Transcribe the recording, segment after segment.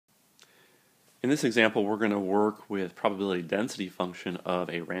In this example, we're going to work with probability density function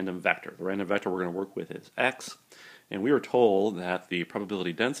of a random vector. The random vector we're going to work with is x, and we are told that the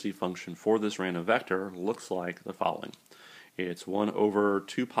probability density function for this random vector looks like the following. It's 1 over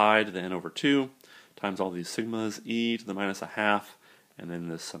 2 pi to the n over 2 times all these sigmas e to the minus a half, and then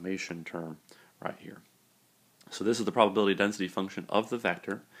this summation term right here. So this is the probability density function of the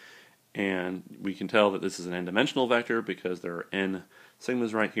vector, and we can tell that this is an n-dimensional vector because there are n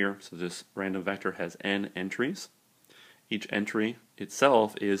sigmas right here. So this random vector has n entries. Each entry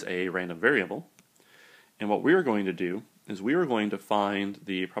itself is a random variable. And what we are going to do is we are going to find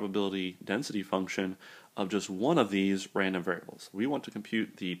the probability density function of just one of these random variables. We want to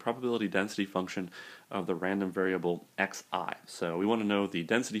compute the probability density function of the random variable xi. So we want to know the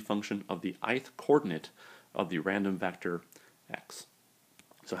density function of the ith coordinate of the random vector x.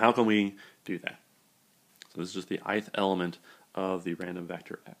 So how can we do that? So this is just the ith element of the random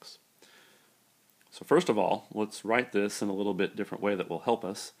vector x. So first of all, let's write this in a little bit different way that will help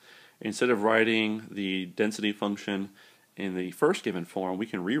us. Instead of writing the density function in the first given form, we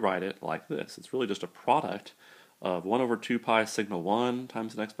can rewrite it like this. It's really just a product of 1 over 2 pi sigma 1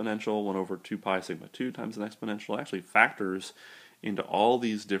 times an exponential, 1 over 2 pi sigma 2 times an exponential. It actually factors into all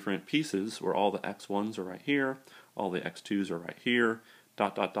these different pieces where all the x1s are right here, all the x2s are right here,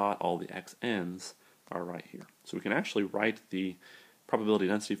 dot dot dot, all the xn's are right here. So we can actually write the probability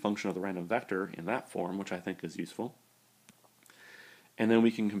density function of the random vector in that form, which I think is useful. And then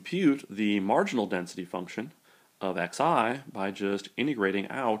we can compute the marginal density function of xi by just integrating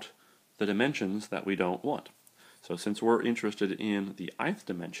out the dimensions that we don't want. So since we're interested in the ith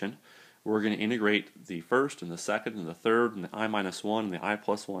dimension, we're going to integrate the first and the second and the third and the I minus 1 and the I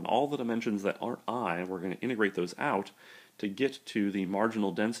plus 1, all the dimensions that aren't I, we're going to integrate those out to get to the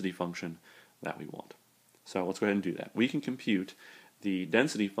marginal density function that we want. So let's go ahead and do that. We can compute the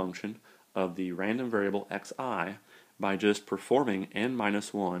density function of the random variable xi by just performing n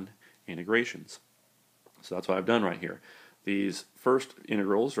minus 1 integrations. So that's what I've done right here. These first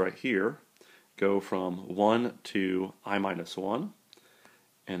integrals right here go from 1 to I minus 1,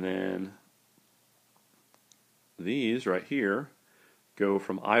 and then these right here go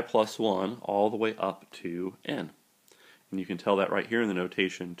from I plus 1 all the way up to n. And you can tell that right here in the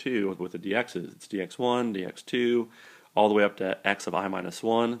notation too with the dx's. It's dx1, dx2, all the way up to x of I minus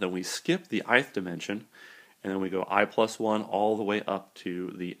 1. Then we skip the ith dimension, and then we go I plus 1 all the way up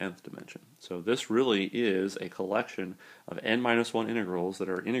to the nth dimension. So this really is a collection of n minus 1 integrals that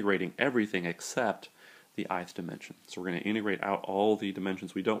are integrating everything except the ith dimension. So we're going to integrate out all the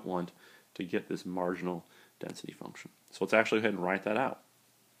dimensions we don't want to get this marginal density function. So let's actually go ahead and write that out.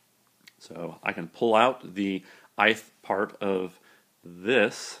 So I can pull out the ith part of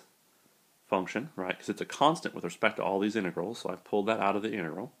this function, right, because it's a constant with respect to all these integrals, so I've pulled that out of the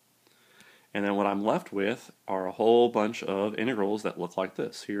integral. And then what I'm left with are a whole bunch of integrals that look like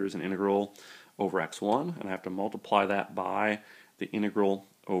this. Here's an integral over x1, and I have to multiply that by the integral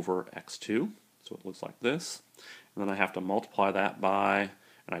over x2, so it looks like this. And then I have to multiply that by,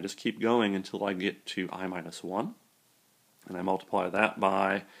 and I just keep going until I get to I minus 1. And I multiply that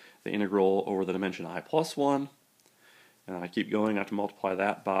by the integral over the dimension I plus 1. And I keep going, I have to multiply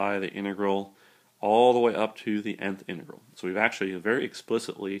that by the integral all the way up to the nth integral. So we've actually very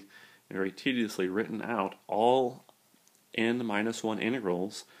explicitly and very tediously written out all n minus 1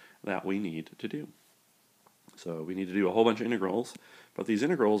 integrals that we need to do. So we need to do a whole bunch of integrals, but these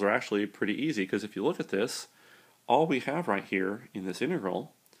integrals are actually pretty easy because if you look at this, all we have right here in this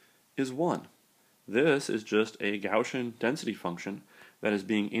integral is 1. This is just a Gaussian density function that is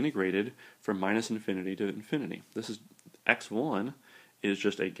being integrated from minus infinity to infinity. This is x1 is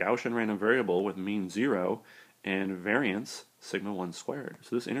just a Gaussian random variable with mean 0 and variance sigma 1 squared.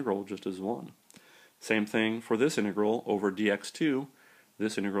 So this integral just is 1. Same thing for this integral over dx2.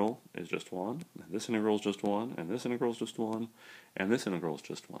 This integral is just 1, and this integral is just 1, and this integral is just 1, and this integral is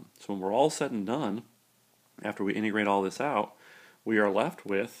just 1. So when we're all said and done, after we integrate all this out, we are left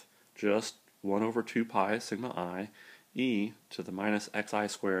with just 1 over 2 pi sigma I e to the minus xi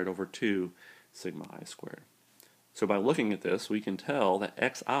squared over 2 sigma I squared. So by looking at this, we can tell that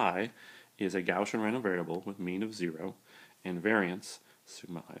xi is a Gaussian random variable with mean of 0 and variance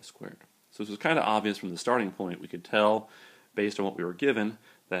sigma I squared. So this was kind of obvious from the starting point. We could tell, based on what we were given,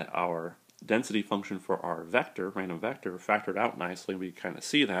 that our density function for our vector, random vector, factored out nicely. We kind of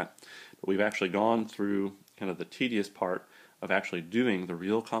see that. But we've actually gone through kind of the tedious part of actually doing the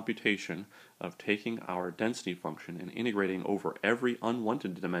real computation of taking our density function and integrating over every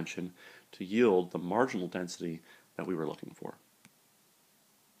unwanted dimension to yield the marginal density that we were looking for.